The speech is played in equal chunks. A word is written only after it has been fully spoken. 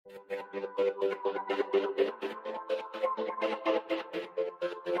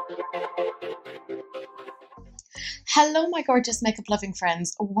Hello my gorgeous makeup loving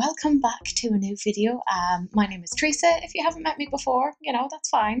friends, welcome back to a new video. My name is Teresa. If you haven't met me before, you know, that's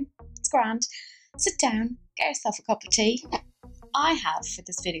fine, it's grand. Sit down, get yourself a cup of tea. I have for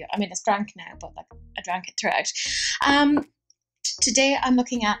this video, I mean it's drank now, but like I drank it throughout. Today I'm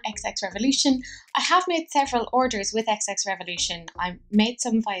looking at XX Revolution. I have made several orders with XX Revolution. I made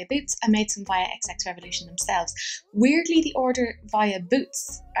some via Boots, I made some via XX Revolution themselves. Weirdly, the order via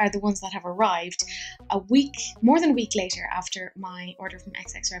Boots are the ones that have arrived more than a week later after my order from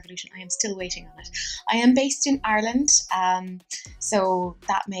XX Revolution. I am still waiting on it. I am based in Ireland, so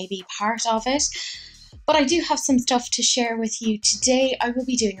that may be part of it. But I do have some stuff to share with you today. I will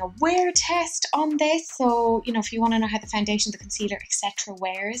be doing a wear test on this. So, you know, if you want to know how the foundation, the concealer, etc.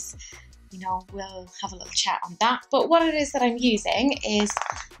 wears, you know, we'll have a little chat on that. But what it is that I'm using is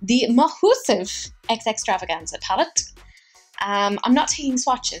the massive XXTravaganza palette. I'm not taking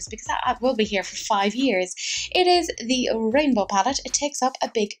swatches because I will be here for 5 years. It is the rainbow palette. It takes up a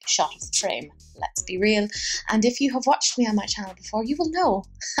big shot of the frame. Let's be real. And if you have watched me on my channel before, you will know.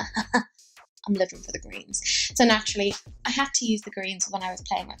 I'm living for the greens. So naturally, I had to use the greens when I was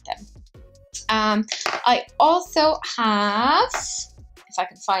playing with them. I also have, if I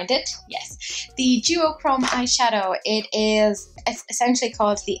can find it, yes, the Duochrome eyeshadow. It is essentially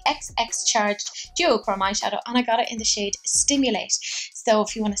called the XXcharged Duochrome eyeshadow, and I got it in the shade Stimulate. So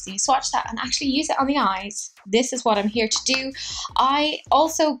if you want to see me swatch that and actually use it on the eyes, this is what I'm here to do. I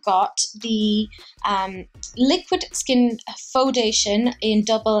also got the liquid skin foundation in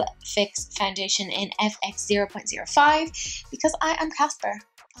double Fixx foundation in FX 0.05 because I am Casper.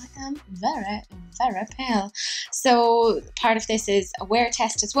 I am very, very pale. So part of this is a wear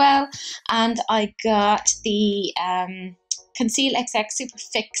test as well. And I got the Conceal XX Super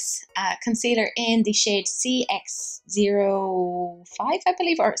Fix concealer in the shade CX05, I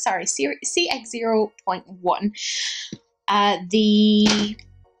believe, or sorry, CX0.1. The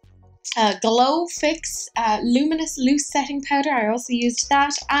Glow Fix Luminous Loose Setting Powder, I also used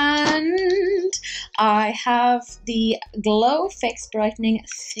that, and I have the Glow Fix Brightening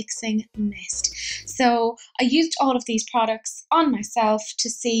Fixing Mist. So I used all of these products on myself to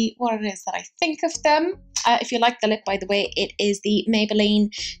see what it is that I think of them. If you like the lip, by the way, it is the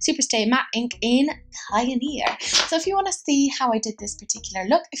Maybelline Superstay Matte Ink in Pioneer. So if you want to see how I did this particular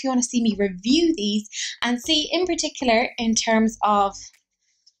look, if you want to see me review these and see in particular in terms of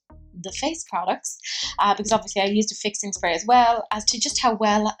the face products, because obviously I used a fixing spray as well, as to just how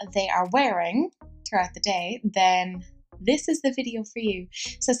well they are wearing throughout the day, then this is the video for you.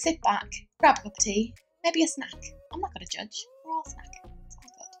 So sit back, grab a cup of tea, maybe a snack. I'm not going to judge, we're all snacking.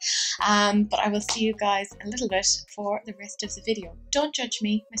 But I will see you guys a little bit for the rest of the video. Don't judge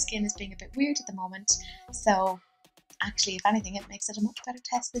me, my skin is being a bit weird at the moment, so actually if anything it makes it a much better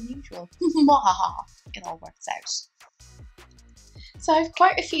test than usual. It all works out. So I have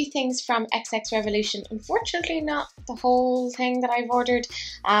quite a few things from XX Revolution. Unfortunately not the whole thing that I've ordered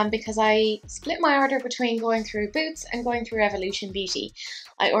because I split my order between going through Boots and going through Revolution Beauty.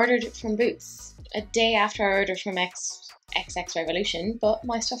 I ordered from Boots a day after I ordered from XX Revolution, but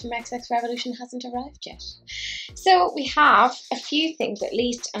my stuff from XX Revolution hasn't arrived yet. So we have a few things at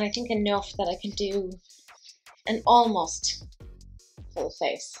least, and I think enough that I can do an almost full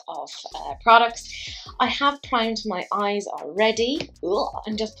face of products. I have primed my eyes already.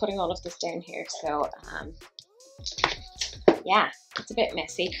 I'm just putting all of this down here, so yeah, it's a bit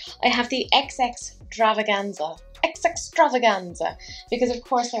messy. I have the XXTravaganza, because of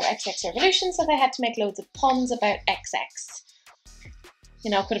course they're XX Revolution, so they had to make loads of puns about XX. You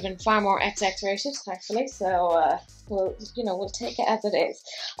know, could have been far more XX rated, actually, so we'll take it as it is.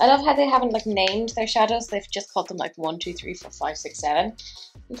 I love how they haven't like named their shadows, they've just called them like 1, 2, 3, 4, 5, 6, 7.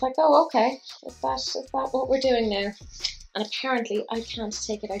 It's like, oh, okay, is that what we're doing now? And apparently I can't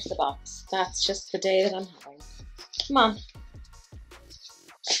take it out of the box. That's just the day that I'm having. Come on.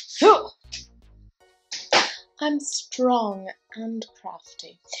 I'm strong and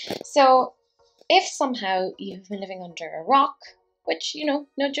crafty. So if somehow you've been living under a rock, which, you know,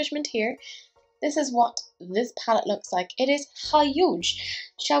 no judgment here, this is what this palette looks like. It is huge.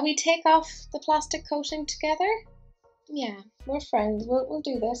 Shall we take off the plastic coating together? Yeah, we're friends. We'll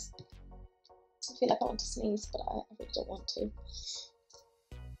do this. I feel like I want to sneeze, but I really don't want to.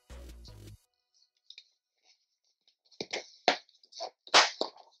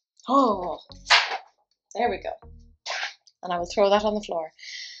 Oh, there we go. And I will throw that on the floor.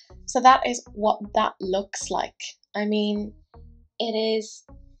 So that is what that looks like. I mean, it is,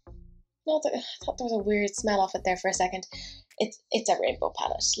 I thought there was a weird smell off it there for a second. it's a rainbow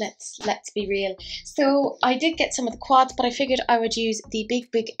palette. Let's be real. So I did get some of the quads, but I figured I would use the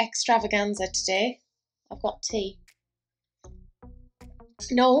big Extravaganza today. I've got tea.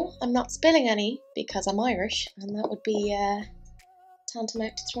 No, I'm not spilling any because I'm Irish, and that would be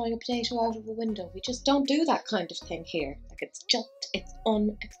tantamount to throwing a potato out of a window. We just don't do that kind of thing here. Like, it's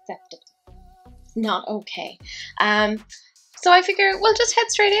unacceptable. It's not okay. So I figure we'll just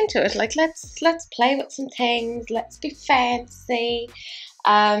head straight into it. Like, let's play with some things. Let's be fancy.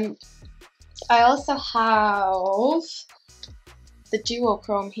 I also have the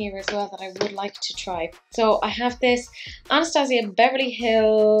Duochrome here as well that I would like to try. So I have this Anastasia Beverly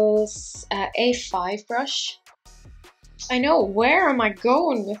Hills A5 brush. I know, where am I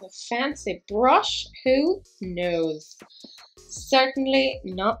going with a fancy brush? Who knows? Certainly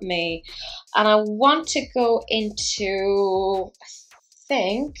not me. And I want to go into, I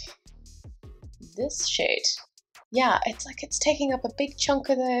think, this shade. Yeah, it's like it's taking up a big chunk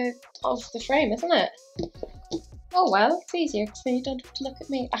of the frame, isn't it? Oh well, it's easier because then you don't have to look at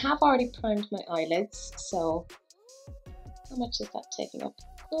me. I have already primed my eyelids, so how much is that taking up?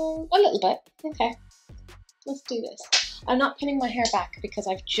 A little bit. Okay, let's do this. I'm not pinning my hair back because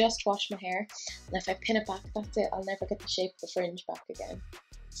I've just washed my hair, and if I pin it back, that's it. I'll never get the shape of the fringe back again.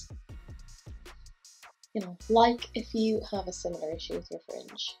 You know, like if you have a similar issue with your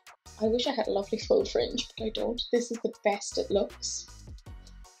fringe. I wish I had a lovely full fringe, but I don't. This is the best it looks.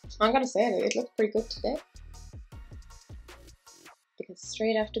 I'm gonna say it looks pretty good today. Because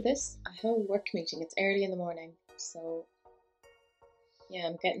straight after this, I have a work meeting. It's early in the morning, so yeah,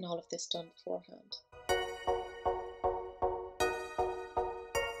 I'm getting all of this done beforehand.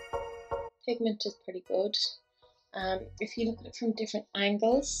 Pigment is pretty good. If you look at it from different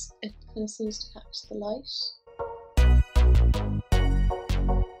angles, it kind of seems to catch the light.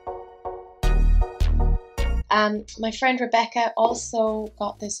 My friend Rebecca also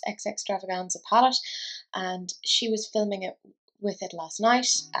got this XXTravaganza palette, and she was filming it with it last night,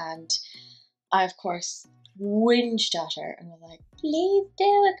 and I of course whinged at her and was like, please do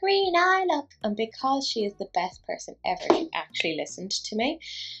a green eye look. And because she is the best person ever, she actually listened to me,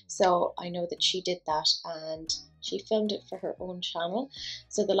 so I know that she did that, and she filmed it for her own channel,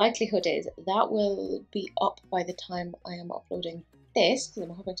 so the likelihood is that will be up by the time I am uploading this, because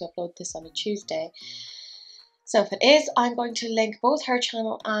I'm hoping to upload this on a Tuesday. So if it is, I'm going to link both her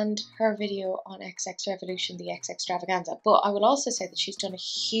channel and her video on XX Revolution, the XXTravaganza. But I will also say that she's done a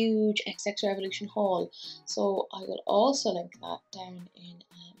huge XX Revolution haul, so I will also link that down in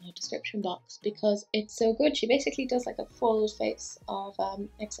my description box because it's so good. She basically does like a full face of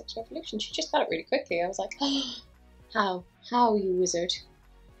XX Revolution. She just got it really quickly. I was like, oh, how you wizard.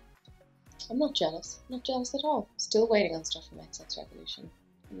 I'm not jealous. Not jealous at all. Still waiting on stuff from XX Revolution.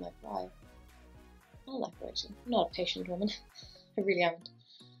 I'm like, why? I don't like waiting. I'm not a patient woman. I really aren't.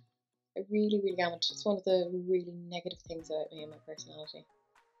 I really aren't. It's one of the really negative things about me and my personality.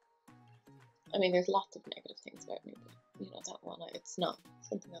 I mean, there's lots of negative things about me, but you know, that one, it's not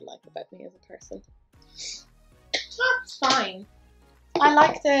something I like about me as a person. That's fine. I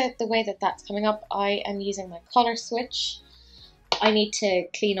like the way that that's coming up. I am using my colour switch. I need to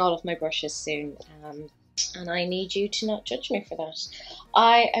clean all of my brushes soon, and I need you to not judge me for that.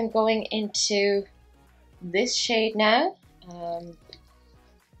 I am going into this shade now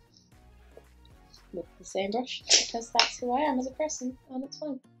with the same brush because that's who I am as a person, and it's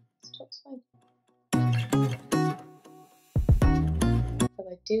fine. It's fine. But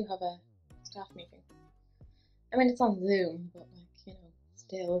I do have a staff meeting. I mean, it's on Zoom, but like, you know,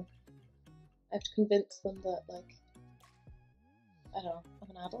 still I have to convince them that, like, I don't know,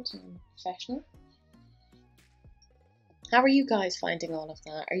 I'm an adult and I'm a professional. How are you guys finding all of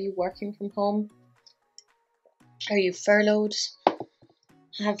that? Are you working from home? Are you furloughed?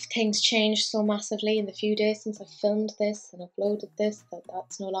 Have things changed so massively in the few days since I filmed this and uploaded this that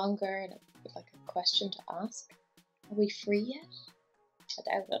that's no longer and it's like a question to ask? Are we free yet?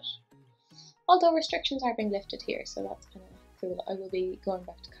 I doubt it. Although restrictions are being lifted here, so that's kind of cool. I will be going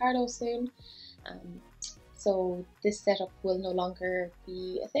back to Carlo soon, so this setup will no longer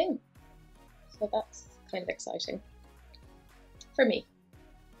be a thing. So that's kind of exciting for me.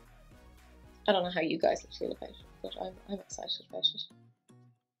 I don't know how you guys will feel about it, but I'm excited about it.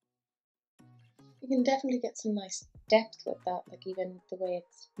 You can definitely get some nice depth with that, like even the way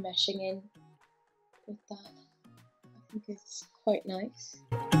it's meshing in with that. I think it's quite nice.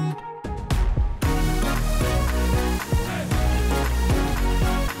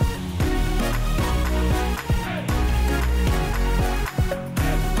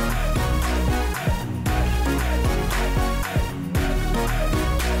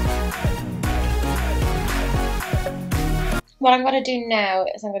 What I'm going to do now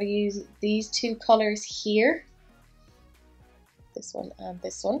is I'm going to use these two colours here. This one and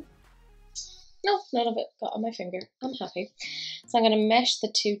this one. No, none of it got on my finger. I'm happy. So I'm going to mesh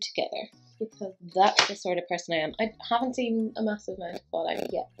the two together because that's the sort of person I am. I haven't seen a massive amount of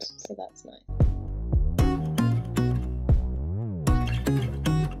fallout yet, so that's nice.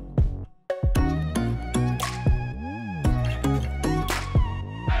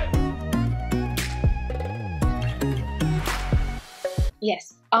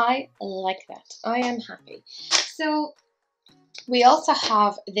 Yes, I like that. I am happy. So we also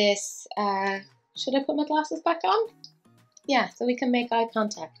have this, should I put my glasses back on? Yeah, so we can make eye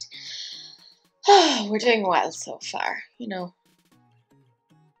contact. We're doing well so far, you know.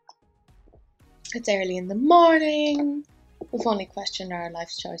 It's early in the morning. We've only questioned our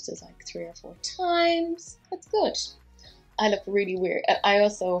life's choices like 3 or 4 times. That's good. I look really weird. I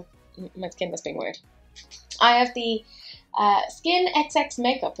also, my skin was being weird. I have the Skin XX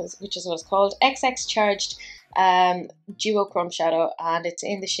Makeup, which is what it's called, XXcharged Duochrome shadow, and it's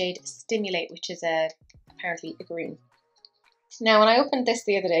in the shade Stimulate, which is apparently a green. Now, when I opened this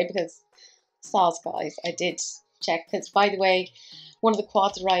the other day, because soz guys, I did check, because by the way, one of the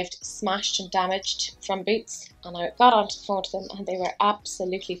quads arrived smashed and damaged from Boots, and I got onto the phone to them, and they were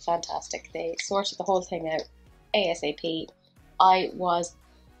absolutely fantastic. They sorted the whole thing out ASAP. I was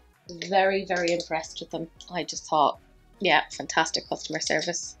very, very impressed with them. I just thought, yeah, fantastic customer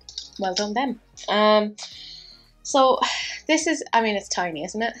service. Well done them. So this is, I mean, it's tiny,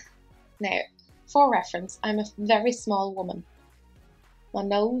 isn't it? Now, for reference, I'm a very small woman. My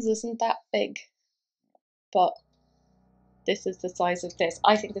nose isn't that big, but this is the size of this.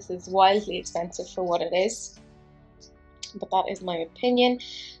 I think this is wildly expensive for what it is, but that is my opinion.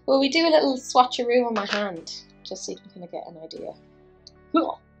 Will we do a little swatcheroo on my hand, just so you can kind of get an idea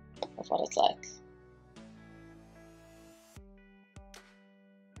of what it's like.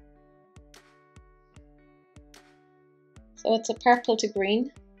 So it's a purple to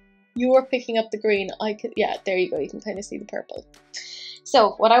green. You're picking up the green. I could, yeah, there you go. You can kind of see the purple.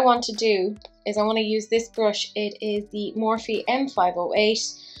 So what I want to do is I want to use this brush. It is the Morphe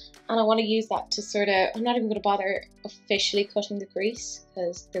M508, and I want to use that to sort of, I'm not even going to bother officially cutting the crease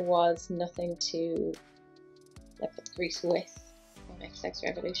because there was nothing to like put the crease with on XX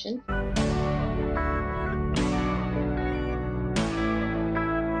Revolution.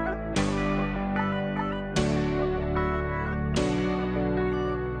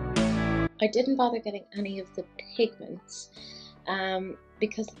 I didn't bother getting any of the pigments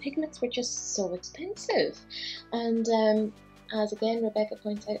because the pigments were just so expensive. And as again Rebecca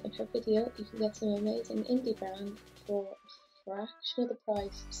points out in her video, you can get some amazing indie brand for a fraction of the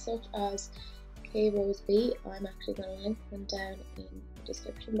price, such as K Rose B. I'm actually going to link them down in the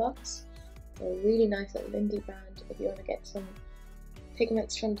description box. They're a really nice little indie brand. If you want to get some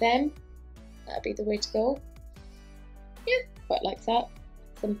pigments from them, that'd be the way to go. Yeah, quite like that.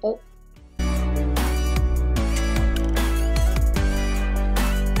 Simple.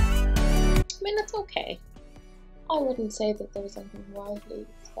 I mean, it's okay. I wouldn't say that there was anything wildly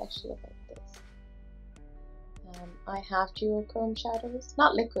special about this. I have Duochrome shadows,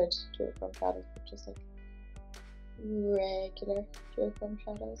 not liquid Duochrome shadows, but just like regular Duochrome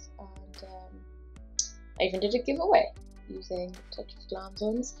shadows, and I even did a giveaway using Touch of Glam's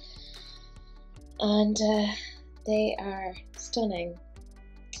ones, and they are stunning.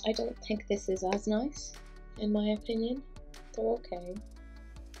 I don't think this is as nice, in my opinion. They're okay.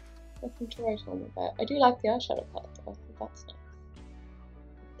 Nothing to write home about. I do like the eyeshadow palette though, I think that's nice.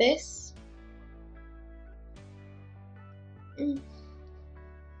 This, I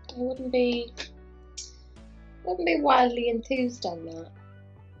wouldn't be wildly enthused on that.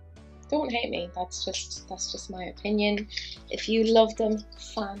 Don't hate me, that's just my opinion. If you love them,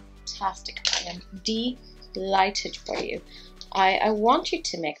 fantastic. I am delighted for you. I want you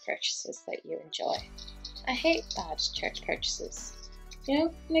to make purchases that you enjoy. I hate bad church purchases. You know,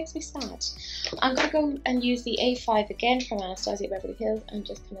 it makes me sad. I'm going to go and use the A5 again from Anastasia Beverly Hills and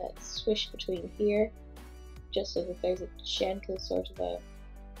just kind of swish between here, just so that there's a gentle sort of a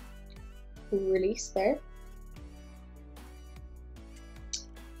release there.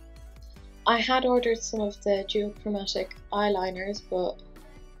 I had ordered some of the duochromatic eyeliners, but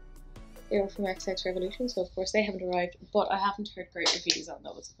they were from XX Revolution, so of course they haven't arrived, but I haven't heard great reviews on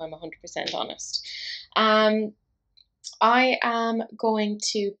those, if I'm 100% honest. I am going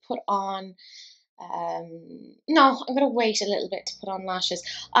to put on, no, I'm going to wait a little bit to put on lashes.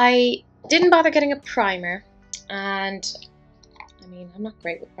 I didn't bother getting a primer, and I mean, I'm not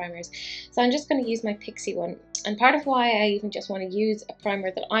great with primers, so I'm just going to use my Pixie one. And part of why I even just want to use a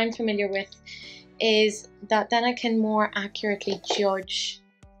primer that I'm familiar with is that then I can more accurately judge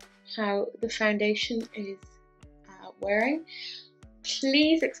how the foundation is wearing.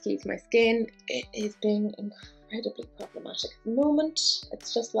 Please excuse my skin, it is being incredibly problematic at the moment.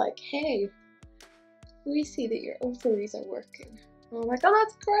 It's just like, hey, we see that your ovaries are working. And I'm like, oh,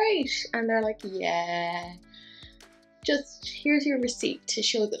 that's great. And they're like, yeah, just here's your receipt to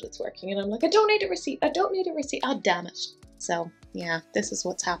show that it's working. And I'm like, I don't need a receipt, I don't need a receipt. Oh, damn it. So yeah, this is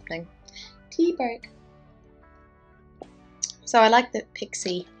what's happening. Tea break. So I like the Fixx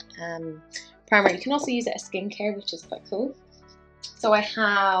primer. You can also use it as skincare, which is quite cool. So I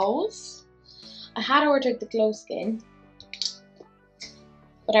had ordered the Glow Skin,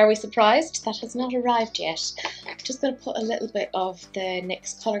 but are we surprised? That has not arrived yet. I'm just going to put a little bit of the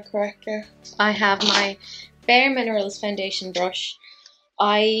NYX Colour Corrector. I have my Bare Minerals foundation brush.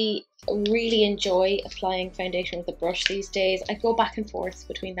 I really enjoy applying foundation with a brush these days. I go back and forth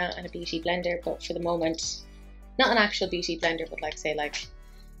between that and a beauty blender, but for the moment, not an actual beauty blender, but like say like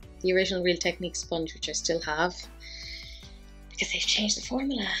the original Real Technique sponge, which I still have, because they've changed the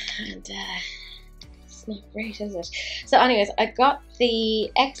formula and it's not great, is it? So anyways, I got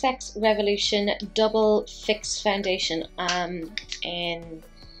the XX Revolution Double Fix Foundation in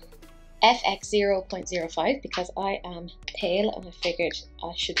FX 0.05 because I am pale and I figured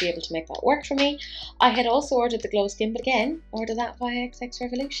I should be able to make that work for me. I had also ordered the Glow Skin, but again, ordered that via XX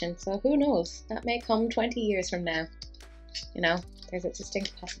Revolution, so who knows, that may come 20 years from now, you know, there's a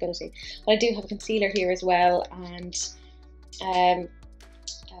distinct possibility. But I do have a concealer here as well, and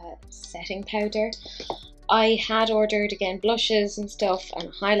setting powder. I had ordered again blushes and stuff and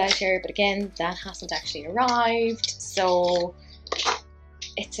a highlighter, but again that hasn't actually arrived, so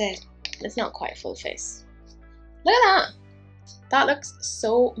it's not quite a full face. Look at that! That looks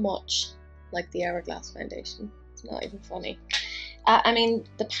so much like the Hourglass foundation. It's not even funny. I mean,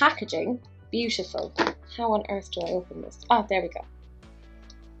 the packaging, beautiful. How on earth do I open this? Ah, there we go.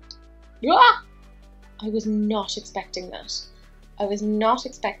 Ah! I was not expecting that. I was not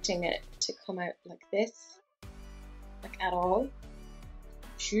expecting it to come out like this, like at all.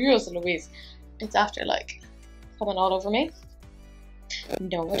 Jeez Louise, it's after like coming all over me.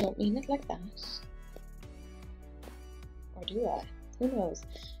 No, I don't mean it like that. Or do I? Who knows?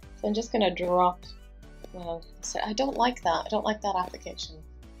 So I'm just gonna drop, well, I don't like that. I don't like that application.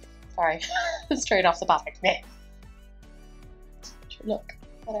 Sorry, straight off the bat, like, meh. Sure, look,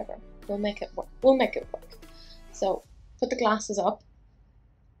 whatever. We'll make it work. We'll make it work. So, put the glasses up.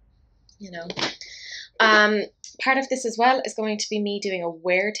 You know. Part of this as well is going to be me doing a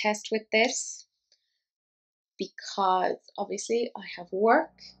wear test with this, because obviously I have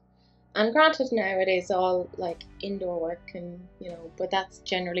work, and granted now it is all like indoor work, and you know, but that's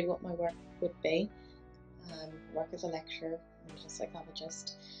generally what my work would be. Work as a lecturer and a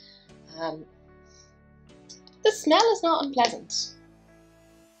psychologist. The smell is not unpleasant,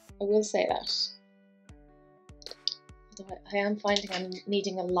 I will say that. Although I am finding I'm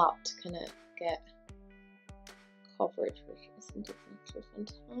needing a lot to kind of get coverage, which isn't exactly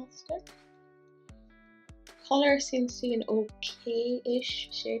fantastic. Colour seems to be an okay-ish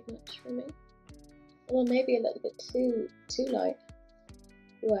shade match for me. Well, maybe a little bit too light.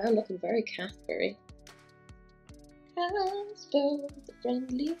 Oh, I'm looking very Cathberry. Casper, the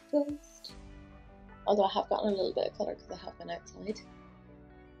friendly ghost. Although I have gotten a little bit of colour because I have been outside.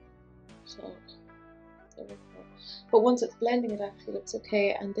 So, there we go. But once it's blending, it actually looks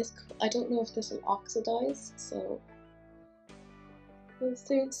okay. And this, I don't know if this will oxidize, so we'll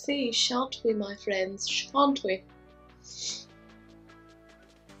soon see, shan't we, my friends? Shan't we?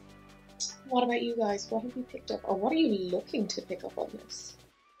 What about you guys? What have you picked up? Or what are you looking to pick up on this?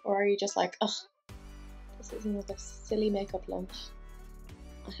 Or are you just like, ugh, this is another silly makeup lunch.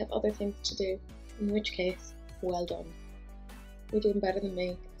 I have other things to do. In which case, well done. You're doing better than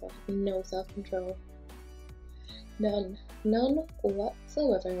me, because I have no self-control. None. None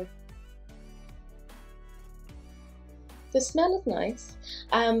whatsoever. The smell is nice.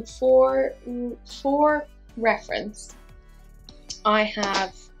 For reference, I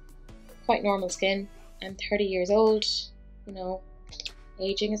have quite normal skin. I'm 30 years old. You know,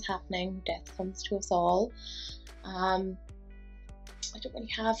 aging is happening. Death comes to us all. I don't really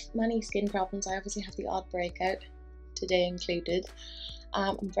have many skin problems. I obviously have the odd breakout, today included.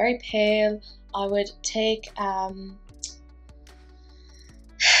 I'm very pale. I would take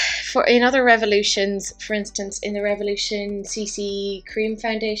in other Revolutions, for instance, in the Revolution CC Cream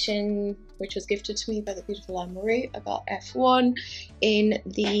Foundation, which was gifted to me by the beautiful Anne-Marie, I got F1. In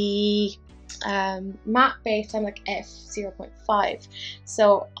the matte base, I'm like F0.5.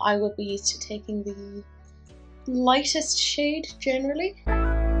 So I would be used to taking the lightest shade generally.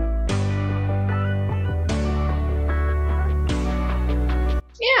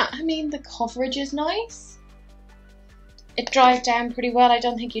 I mean, the coverage is nice. It dries down pretty well. I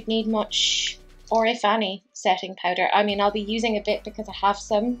don't think you'd need much, or if any, setting powder. I mean, I'll be using a bit because I have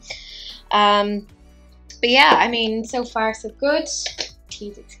some. But yeah, I mean, so far so good.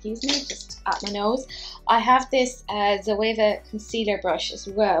 Please excuse me, just at my nose. I have this Zoeva concealer brush as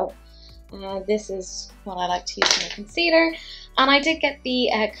well. This is what I like to use for my concealer. And I did get the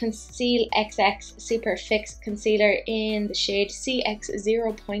Conceal XX Super Fix Concealer in the shade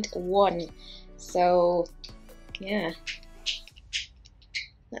CX0.1. So, yeah.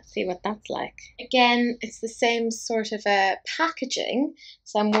 Let's see what that's like. Again, it's the same sort of packaging,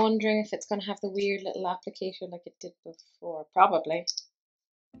 so I'm wondering if it's going to have the weird little applicator like it did before. Probably.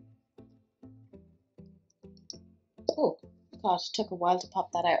 Oh, God, it took a while to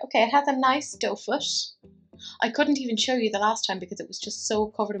pop that out. Okay, it has a nice doe foot. I couldn't even show you the last time because it was just so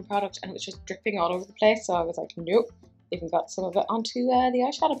covered in product and it was just dripping all over the place, so I was like, nope. Even got some of it onto the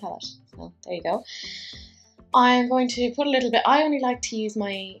eyeshadow palette. So, there you go. I'm going to put a little bit. I only like to use a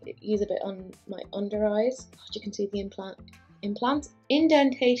bit on my under eyes. You can see the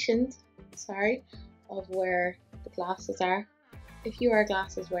indentations. Sorry, of where the glasses are. If you are a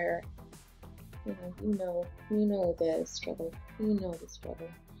glasses wearer, you know the struggle. You know the struggle.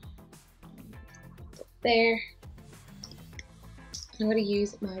 There. I'm going to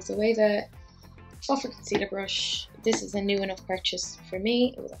use my Zoeva Buffer Concealer Brush. This is a new enough purchase for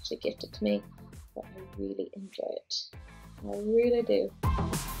me. It was actually gifted to me. But I really enjoy it. I really do.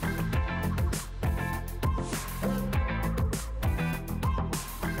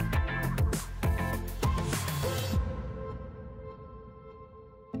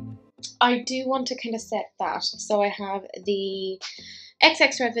 I do want to kind of set that. So I have the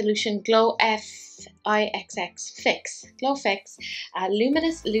XX Revolution Glow Fixx Glow Fix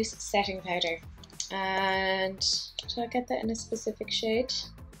Luminous Loose Setting Powder. And did I get that in a specific shade?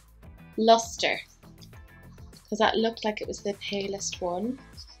 Luster, because that looked like it was the palest one.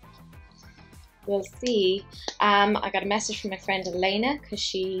 We'll see. I got a message from my friend Elena because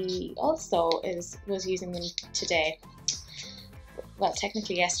she also was using them today. Well,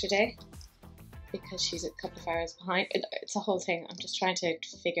 technically yesterday, because she's a couple of hours behind. It's a whole thing. I'm just trying to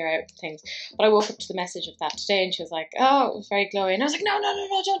figure out things. But I woke up to the message of that today, and she was like, "Oh, it was very glowy." And I was like, "No,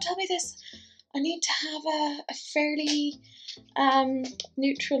 don't tell me this. I need to have a fairly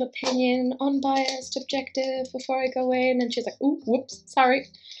neutral opinion, unbiased, objective before I go in." And she's like, "Ooh, whoops, sorry."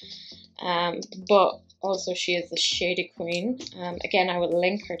 But also she is the Shady Queen. Again, I will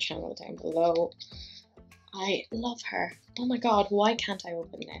link her channel down below. I love her. Oh my God, why can't I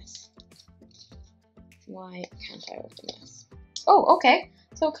open this? Why can't I open this? Oh, okay.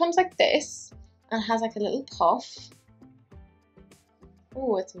 So it comes like this and has like a little puff.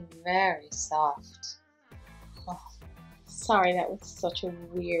 Oh, it's very soft. Oh, sorry, that was such a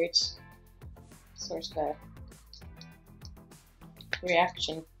weird sort of a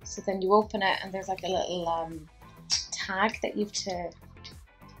reaction. So then you open it and there's like a little tag that you have to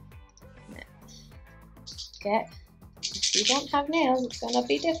get. If you don't have nails, it's gonna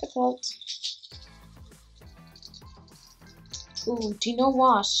be difficult. Ooh, do you know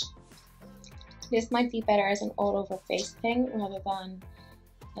what? This might be better as an all over face thing rather than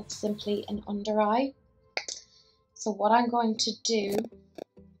it's simply an under eye. So what I'm going to do,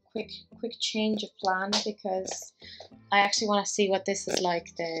 quick change of plan, because I actually want to see what this is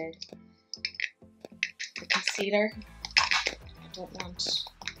like, the concealer. I don't want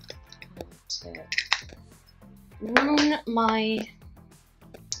to ruin my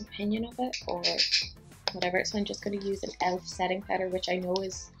opinion of it or whatever. So I'm just going to use an e.l.f. setting powder, which I know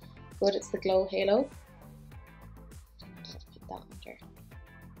is good. It's the Glow Halo. Put that under,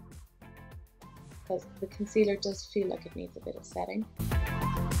 because the concealer does feel like it needs a bit of setting.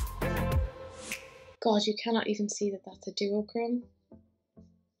 God, you cannot even see that that's a Duochrome.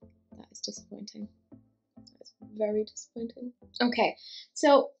 That is disappointing. That is very disappointing. Okay,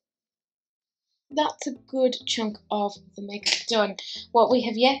 so that's a good chunk of the makeup done. What we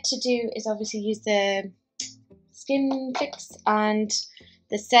have yet to do is obviously use the Skin Fix and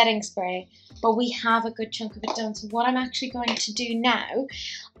the setting spray, but we have a good chunk of it done. So what I'm actually going to do now,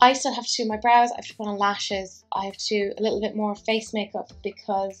 I still have to do my brows, I have to put on lashes, I have to do a little bit more face makeup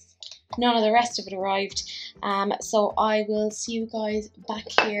because none of the rest of it arrived. So I will see you guys back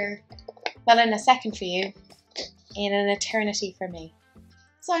here, well, in a second for you, in an eternity for me.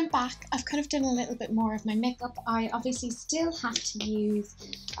 So I'm back. I've kind of done a little bit more of my makeup. I obviously still have to use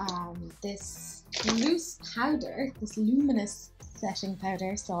this loose powder, this luminous setting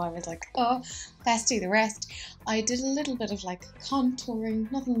powder. So I was like, oh, best do the rest. I did a little bit of like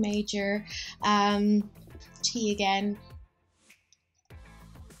contouring, nothing major. Tea again.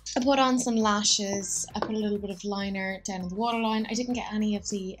 I put on some lashes, I put a little bit of liner down in the waterline. I didn't get any of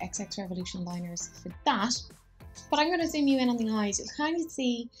the XX Revolution liners for that, but I'm going to zoom you in on the eyes. You'll kind of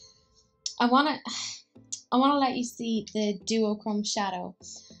see, I want to let you see the Duochrome shadow.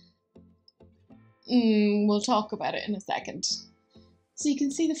 We'll talk about it in a second. So you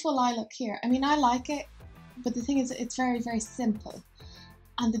can see the full eye look here. I mean, I like it, but the thing is, it's very, very simple.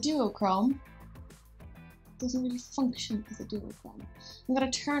 And the Duochrome doesn't really function as a duochrome. I'm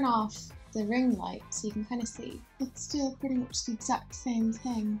going to turn off the ring light so you can kind of see. It's still pretty much the exact same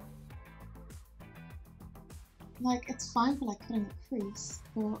thing. Like, it's fine for like cutting a crease,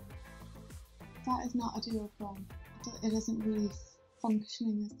 but that is not a duochrome. It isn't really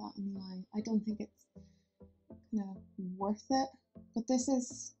functioning as that in the eye. I don't think it's kind of worth it. But this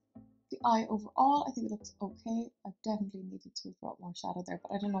is the eye overall. I think it looks okay. I've definitely needed to have brought more shadow there,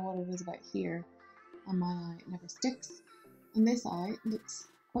 but I don't know what it is about here. On my eye, it never sticks. And this eye looks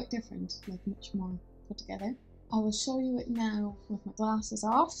quite different, like much more put together. I will show you it now with my glasses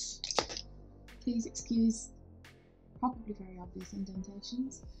off. Please excuse probably very obvious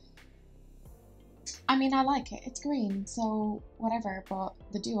indentations. I mean, I like it. It's green, so whatever, but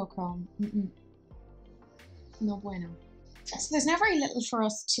the Duochrome, no bueno. So there's not very little for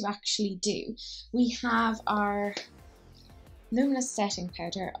us to actually do. We have our luminous setting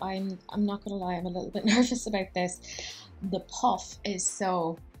powder. I'm not gonna lie, I'm a little bit nervous about this. The puff is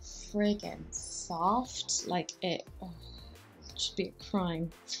so friggin' soft, like it should be a crime.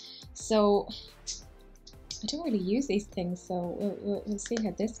 So I don't really use these things, so we'll see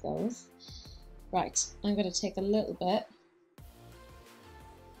how this goes. Right, I'm gonna take a little bit,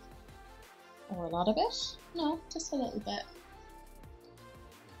 or a lot of it. No, just a little bit.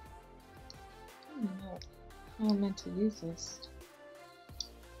 I don't know how I'm meant to use this.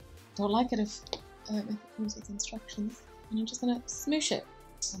 Don't like it if it comes with instructions. And I'm just gonna smoosh it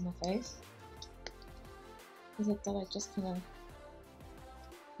on my face. Is it that I just kind of,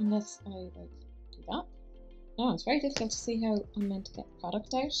 unless I like do that? No, it's very difficult to see how I'm meant to get the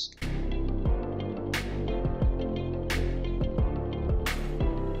product out.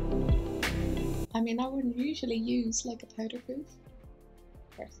 I mean, I wouldn't usually use like a powder proof,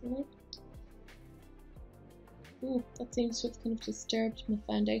 personally. Ooh, that seems to have kind of disturbed my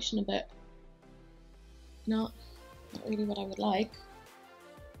foundation a bit. Not really what I would like.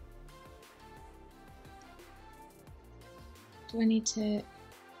 Do I need to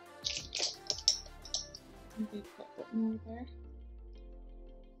maybe put a bit more there?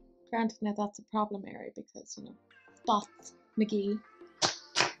 Granted, now that's a problem area because, you know, spots, McGee.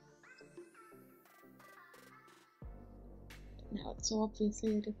 Now it's so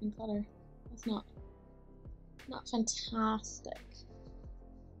obviously a different colour. That's not fantastic.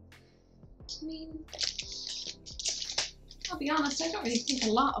 I mean, I'll be honest, I don't really think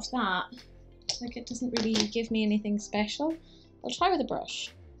a lot of that. Like, it doesn't really give me anything special. I'll try with a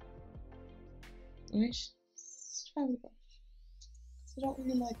brush. Right? Let's try with a brush. Because I don't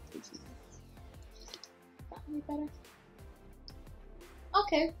really like these things. Is that any better?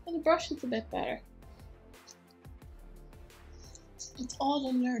 Okay, with a brush it's a bit better. It's all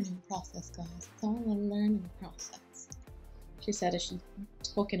a learning process, guys. It's all a learning process. She said as she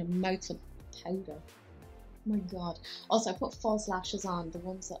took in a mouthful of powder. Oh my god. Also, I put false lashes on. The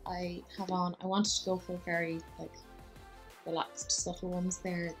ones that I have on, I wanted to go for very, like, relaxed, subtle ones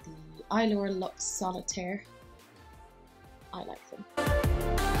there. The Eyelure Luxe Solitaire. I like them.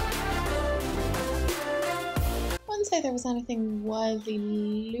 I wouldn't say there was anything wildly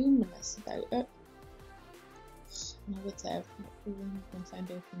luminous about it. And I would say I've ruined my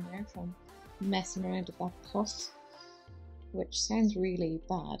foundation there from messing around with that puff, which sounds really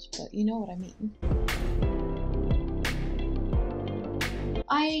bad, but you know what I mean.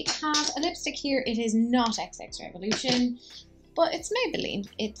 I have a lipstick here. It is not XX Revolution, but it's Maybelline.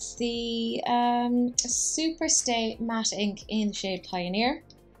 It's the Super Stay Matte Ink in the shade Pioneer.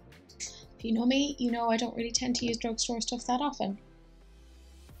 If you know me, you know I don't really tend to use drugstore stuff that often.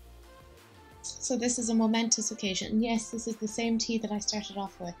 So this is a momentous occasion. Yes, this is the same tea that I started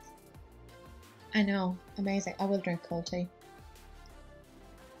off with. I know, amazing. I will drink cold tea.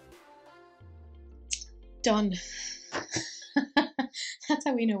 Done. That's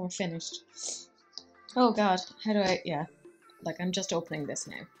how we know we're finished. Oh god, how do I, yeah. Like, I'm just opening this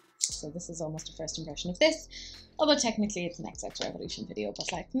now. So this is almost a first impression of this. Although technically it's an XX Revolution video,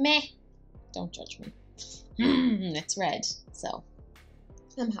 but like, meh. Don't judge me. It's red, so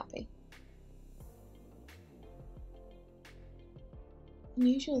I'm happy.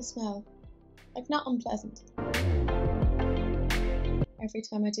 Unusual smell, like not unpleasant. Every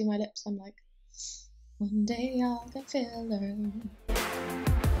time I do my lips, I'm like, one day I'll get filler.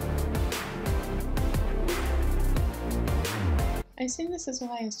 I assume this is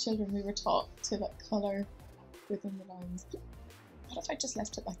why as children we were taught to like colour within the lines. What if I just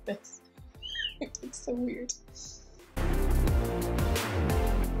left it like this? It looks so weird. I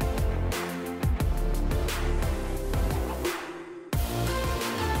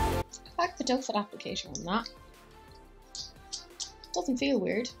like the doe foot applicator on that. Doesn't feel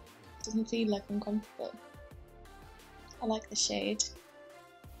weird. Doesn't feel like uncomfortable. I like the shade.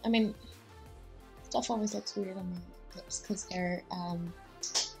 I mean, stuff always looks weird on my lips because they're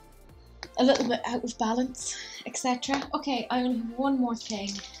a little bit out of balance, etc. Okay, I only have one more thing,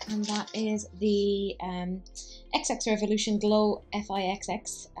 and that is the XX Revolution Glow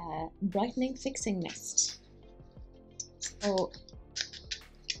Fixx Brightening Fixing Mist. So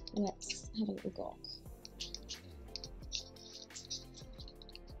let's have a little go.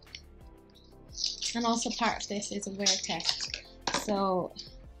 And also part of this is a wear test, so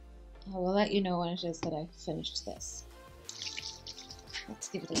I will let you know when it is that I've finished this. Let's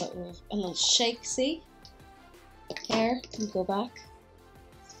give it a little shake, see? There, we go back.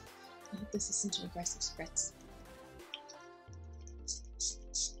 I hope this isn't an aggressive spritz.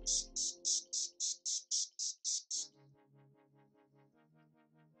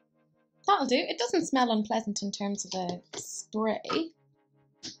 That'll do. It doesn't smell unpleasant in terms of a spray.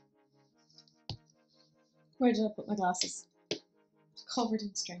 Where did I put my glasses? Covered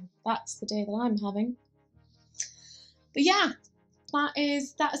in string. That's the day that I'm having. But yeah, that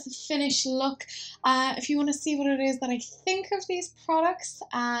is the finished look. If you want to see what it is that I think of these products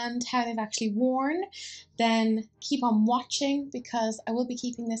and how they've actually worn, then keep on watching because I will be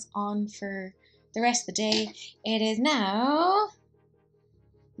keeping this on for the rest of the day. It is now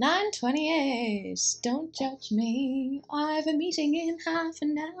 9:28. Don't judge me. I have a meeting in half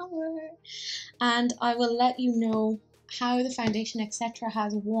an hour. And I will let you know how the foundation, etc.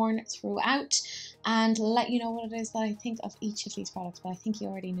 has worn throughout and let you know what it is that I think of each of these products. But I think you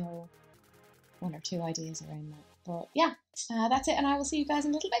already know one or two ideas around that. But yeah, that's it, and I will see you guys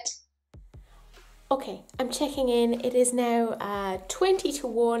in a little bit. Okay, I'm checking in. It is now 20 to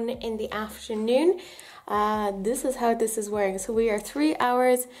 1 in the afternoon. This is how this is wearing. So we are 3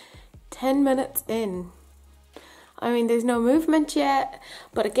 hours, 10 minutes in. I mean, there's no movement yet,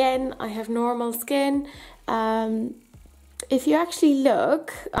 but again, I have normal skin. If you actually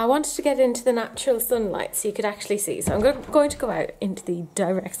look, I wanted to get into the natural sunlight so you could actually see. So I'm going to go out into the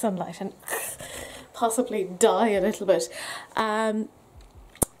direct sunlight and possibly die a little bit. You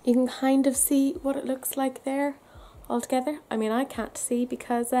can kind of see what it looks like there altogether. I mean, I can't see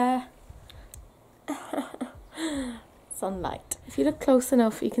because sunlight. If you look close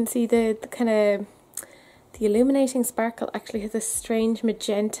enough, you can see the kind of the illuminating sparkle actually has a strange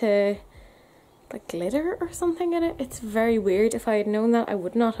magenta like glitter or something in it. It's very weird. If I had known that, I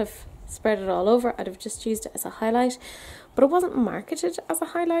would not have spread it all over. I'd have just used it as a highlight, but it wasn't marketed as a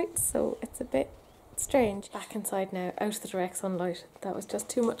highlight, so it's a bit strange. Back inside now, out of the direct sunlight. That was just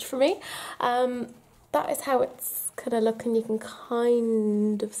too much for me. That is how it's kind of looking. You can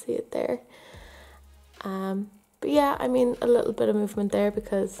kind of see it there. But yeah, I mean, a little bit of movement there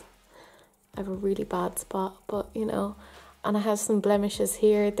because I have a really bad spot, but you know, and I have some blemishes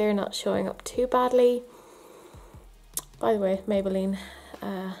here. They're not showing up too badly. By the way, Maybelline,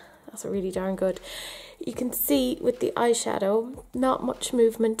 that's really darn good. You can see with the eyeshadow, not much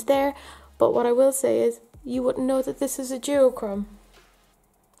movement there, but what I will say is you wouldn't know that this is a duochrome.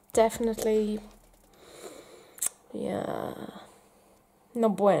 Definitely, yeah, no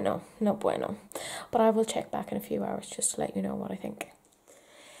bueno, no bueno. But I will check back in a few hours just to let you know what I think.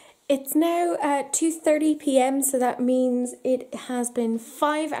 It's now 2:30 p.m, so that means it has been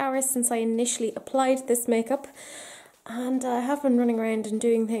 5 hours since I initially applied this makeup. And I have been running around and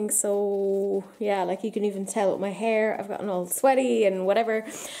doing things, so yeah, like you can even tell with my hair, I've gotten all sweaty and whatever,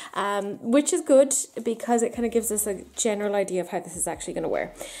 which is good because it kind of gives us a general idea of how this is actually going to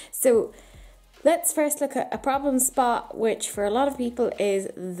wear. So let's first look at a problem spot, which for a lot of people is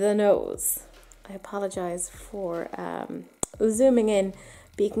the nose. I apologize for zooming in,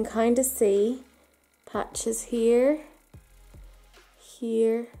 but you can kind of see patches here,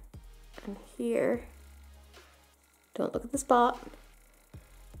 here, and here. Don't look at the spot.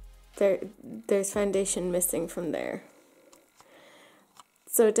 There's foundation missing from there.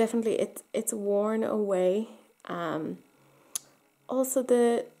 So definitely it's worn away. Also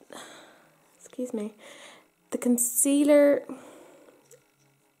the concealer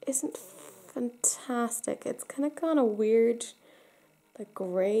isn't fantastic. It's kind of gone a weird, like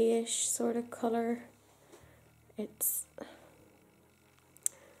grayish sort of color. It's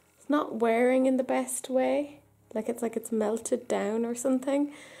not wearing in the best way. Like it's melted down or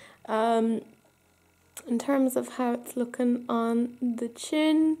something. in terms of how it's looking on the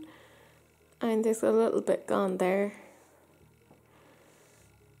chin, and there's a little bit gone there.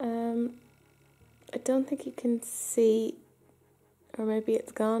 I don't think you can see, or maybe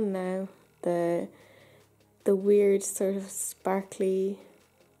it's gone now, the weird sort of sparkly,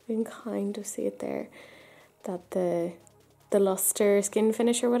 you can kind of see it there, that the luster skin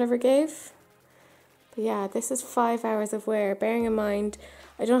finish or whatever gave. But yeah, this is 5 hours of wear, bearing in mind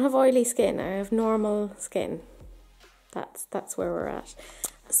I don't have oily skin, I have normal skin. That's where we're at.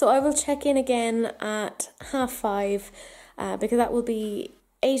 So I will check in again at 5:30 because that will be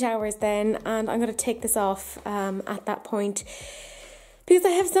 8 hours then, and I'm going to take this off at that point because I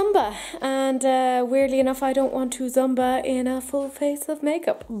have Zumba, and weirdly enough I don't want to Zumba in a full face of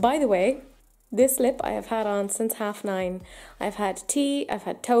makeup. By the way, this lip I have had on since 9:30. I've had tea, I've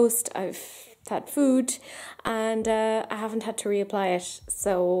had toast, I've had food, and I haven't had to reapply it.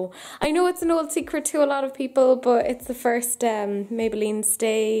 So I know it's an old secret to a lot of people, but it's the first Maybelline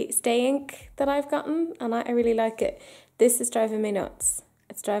Stay ink that I've gotten, and I really like it. This is driving me nuts.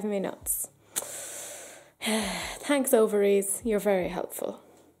 It's driving me nuts. Thanks, ovaries. You're very helpful.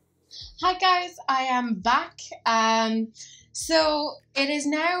 Hi guys, I am back. So it is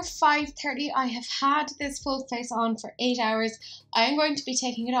now 5:30. I have had this full face on for 8 hours. I am going to be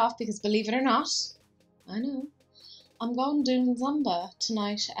taking it off because, believe it or not, I know, I'm going doing Zumba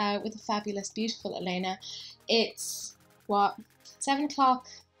tonight with the fabulous, beautiful Elena. It's, 7 o'clock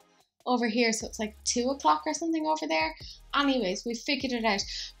over here, so it's like 2 o'clock or something over there. Anyways, we figured it out.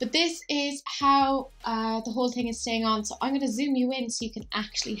 But this is how the whole thing is staying on. So I'm going to zoom you in so you can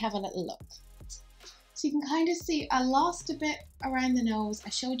actually have a little look. So you can kind of see I lost a bit around the nose. I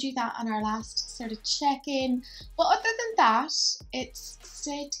showed you that on our last sort of check-in. But other than that, it's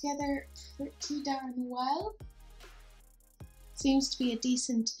stayed together pretty darn well. Seems to be a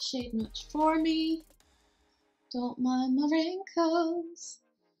decent shade match for me. Don't mind my wrinkles.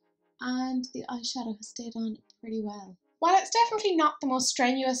 And the eyeshadow has stayed on pretty well. While it's definitely not the most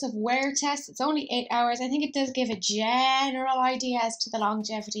strenuous of wear tests, it's only 8 hours, I think it does give a general idea as to the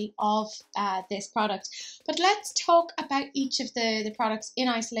longevity of this product. But let's talk about each of the products in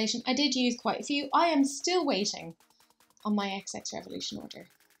isolation. I did use quite a few. I am still waiting on my XX Revolution order.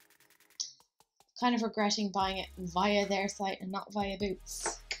 Kind of regretting buying it via their site and not via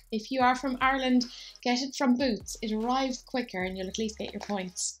Boots. If you are from Ireland, get it from Boots. It arrives quicker and you'll at least get your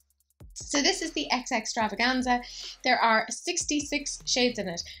points. So this is the XXTravaganza. There are 66 shades in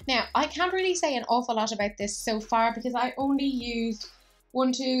it. Now, I can't really say an awful lot about this so far because I only used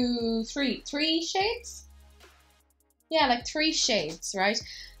 3 shades? Yeah, like 3 shades, right?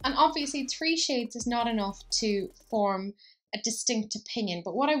 And obviously 3 shades is not enough to form a distinct opinion.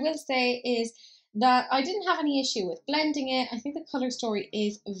 But what I will say is that I didn't have any issue with blending it. I think the colour story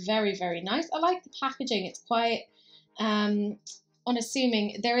is very, very nice. I like the packaging. It's quite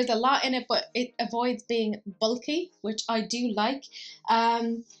unassuming. There is a lot in it, but it avoids being bulky, which I do like.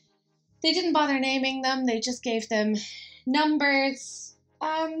 They didn't bother naming them. They just gave them numbers.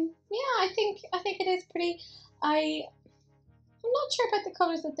 Yeah, I think it is pretty. I'm not sure about the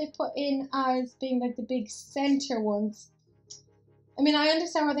colours that they put in as being like the big centre ones. I mean, I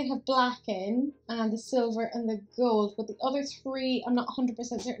understand why they have black in, and the silver and the gold, but the other 3, I'm not 100%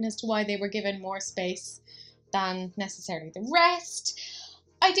 certain as to why they were given more space than necessarily the rest.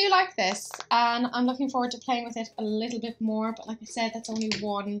 I do like this, and I'm looking forward to playing with it a little bit more, but like I said, that's only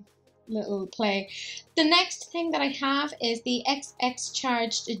one little play. The next thing that I have is the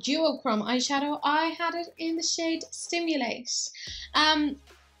XXcharged Duochrome eyeshadow. I had it in the shade Stimulate.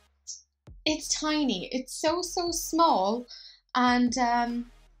 It's tiny. It's so small. And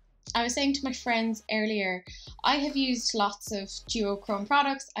I was saying to my friends earlier, I have used lots of Duochrome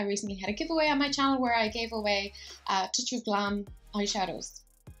products. I recently had a giveaway on my channel where I gave away Touch of Glam eyeshadows.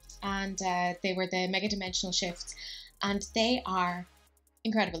 And they were the Mega Dimensional Shifts. And they are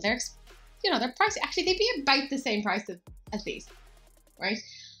incredible. They're, you know, they're pricey. Actually, they'd be about the same price as these, right?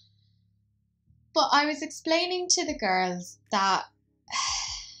 But I was explaining to the girls that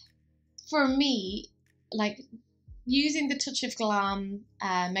for me, like, using the Touch of Glam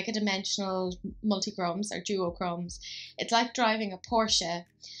Mega Dimensional Multichromes or Duochromes, it's like driving a Porsche,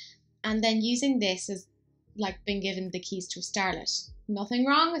 and then using this is like being given the keys to a Starlet. Nothing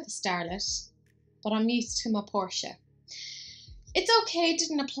wrong with a Starlet, but I'm used to my Porsche. It's okay, it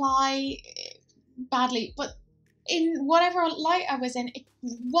didn't apply badly, but in whatever light I was in, it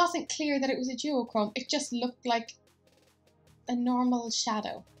wasn't clear that it was a Duochrome. It just looked like a normal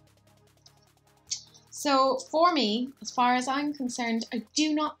shadow. So for me, as far as I'm concerned, I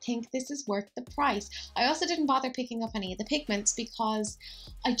do not think this is worth the price. I also didn't bother picking up any of the pigments because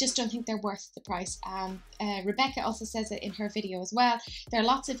I just don't think they're worth the price. Rebecca also says it in her video as well. There are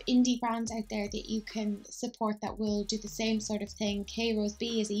lots of indie brands out there that you can support that will do the same sort of thing. K Rose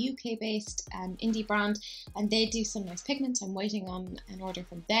B is a UK based indie brand and they do some nice pigments. I'm waiting on an order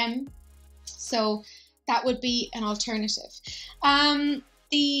from them. So that would be an alternative.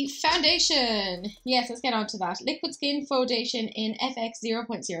 The foundation, yes, let's get on to that. Liquid Skin Foundation in FX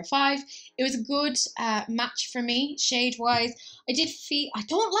 0.05. It was a good match for me, shade-wise. I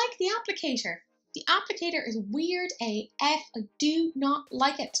don't like the applicator. The applicator is weird AF. I do not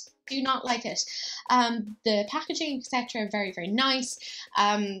like it. Do not like it. The packaging, etc., very, very nice.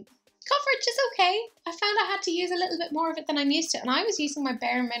 Coverage is okay. I found I had to use a little bit more of it than I'm used to. And I was using my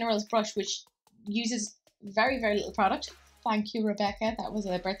Bare Minerals brush, which uses very, very little product. Thank you, Rebecca. That was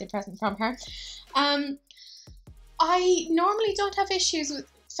a birthday present from her. I normally don't have issues with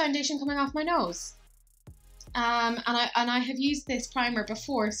foundation coming off my nose. And I have used this primer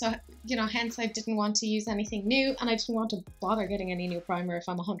before, so, you know, hence I didn't want to use anything new, and I didn't want to bother getting any new primer if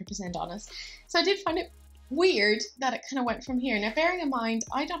I'm 100% honest. So I did find it weird that it kind of went from here. Now, bearing in mind,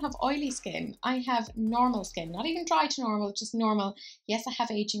 I don't have oily skin. I have normal skin, not even dry to normal, just normal. Yes, I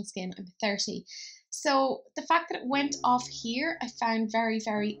have aging skin. I'm 30. So the fact that it went off here, I found very,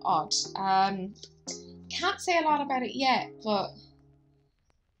 very odd. Can't say a lot about it yet, but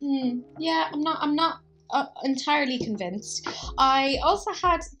yeah, I'm not entirely convinced. I also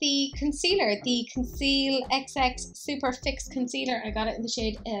had the concealer, the Conceal XX Super Fix Concealer. I got it in the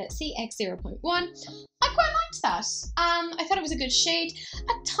shade CX0.1. I quite liked that. I thought it was a good shade.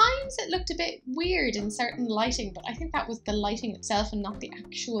 At times it looked a bit weird in certain lighting, but I think that was the lighting itself and not the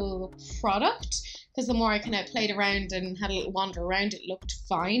actual product. Because the more I kind of played around and had a little wander around, it looked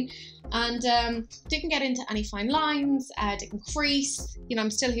fine. And didn't get into any fine lines, didn't crease. You know, I'm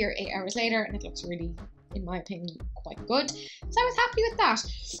still here 8 hours later and it looks really, in my opinion, quite good. So I was happy with that.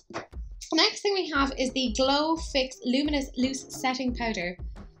 The next thing we have is the Glow Fix Luminous Loose Setting Powder.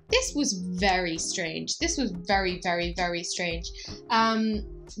 This was very strange. This was very, very, very strange.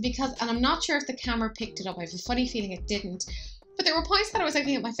 Because, and I'm not sure if the camera picked it up. I have a funny feeling it didn't. But there were points that I was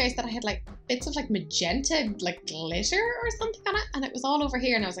looking at my face that I had like bits of like magenta, like glitter or something on it. And it was all over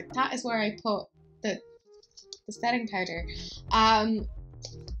here. And I was like, that is where I put the setting powder.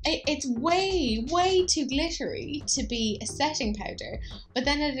 It's way, way too glittery to be a setting powder. But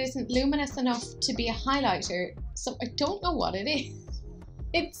then it isn't luminous enough to be a highlighter. So I don't know what it is.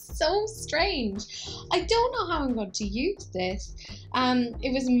 It's so strange. I don't know how I'm going to use this.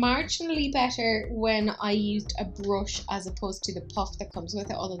 It was marginally better when I used a brush as opposed to the puff that comes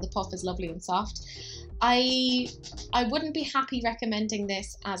with it, although the puff is lovely and soft. I wouldn't be happy recommending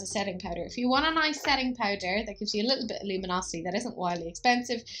this as a setting powder. If you want a nice setting powder that gives you a little bit of luminosity that isn't wildly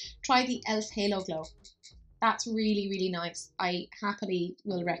expensive, try the e.l.f. Halo Glow. That's really, really nice. I happily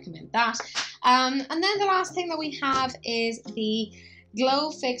will recommend that. And then the last thing that we have is the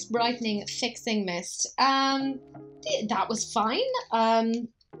Glow Fix Brightening Fixing Mist. That was fine. I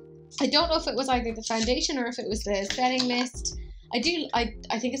don't know if it was either the foundation or if it was the setting mist. I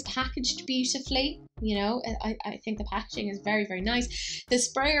think it's packaged beautifully. You know, I think the packaging is very, very nice. The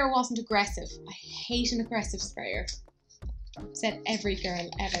sprayer wasn't aggressive. I hate an aggressive sprayer. Said every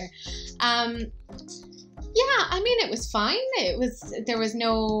girl ever. Yeah, I mean, it was fine. There was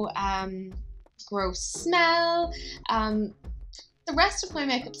no gross smell. The rest of my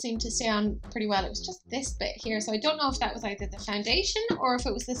makeup seemed to stay on pretty well. It was just this bit here. So I don't know if that was either the foundation or if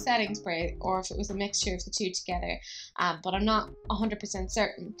it was the setting spray or if it was a mixture of the two together. But I'm not 100%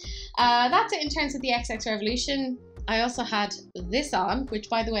 certain. That's it in terms of the XX Revolution. I also had this on, which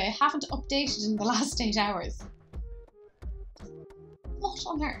by the way, I haven't updated in the last 8 hours. What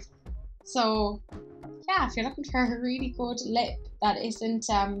on earth? So yeah, if you're looking for a really good lip that isn't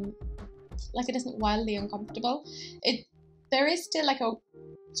like it isn't wildly uncomfortable, there is still like a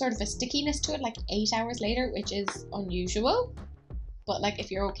sort of a stickiness to it like 8 hours later, which is unusual. But like if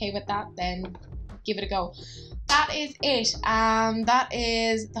you're okay with that, then give it a go. That is it. That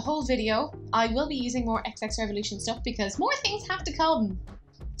is the whole video. I will be using more XX Revolution stuff because more things have to come.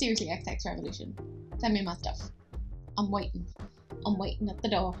 Seriously, XX Revolution. Send me my stuff. I'm waiting. I'm waiting at the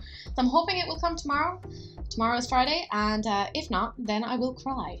door. So I'm hoping it will come tomorrow. Tomorrow is Friday, and if not, then I will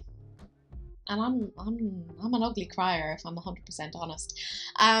cry. And I'm an ugly crier if I'm 100% honest.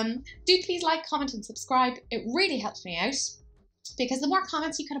 Do please like, comment and subscribe. It really helps me out. Because the more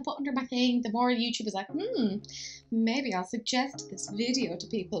comments you kind of put under my thing, the more YouTube is like, maybe I'll suggest this video to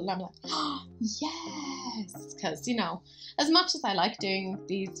people. And I'm like, oh, Yes, because, you know, as much as I like doing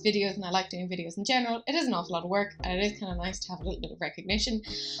these videos and I like doing videos in general, it is an awful lot of work and it is kind of nice to have a little bit of recognition.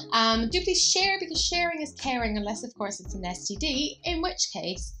 Do please share, because sharing is caring, unless of course it's an STD, in which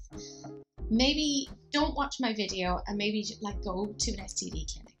case maybe don't watch my video and maybe like go to an STD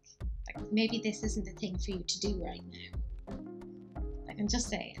clinic. Like maybe this isn't the thing for you to do right now. Like I'm just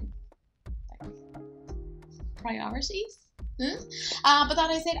saying, like priorities. But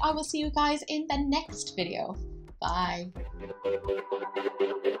that is it. I will see you guys in the next video. Bye.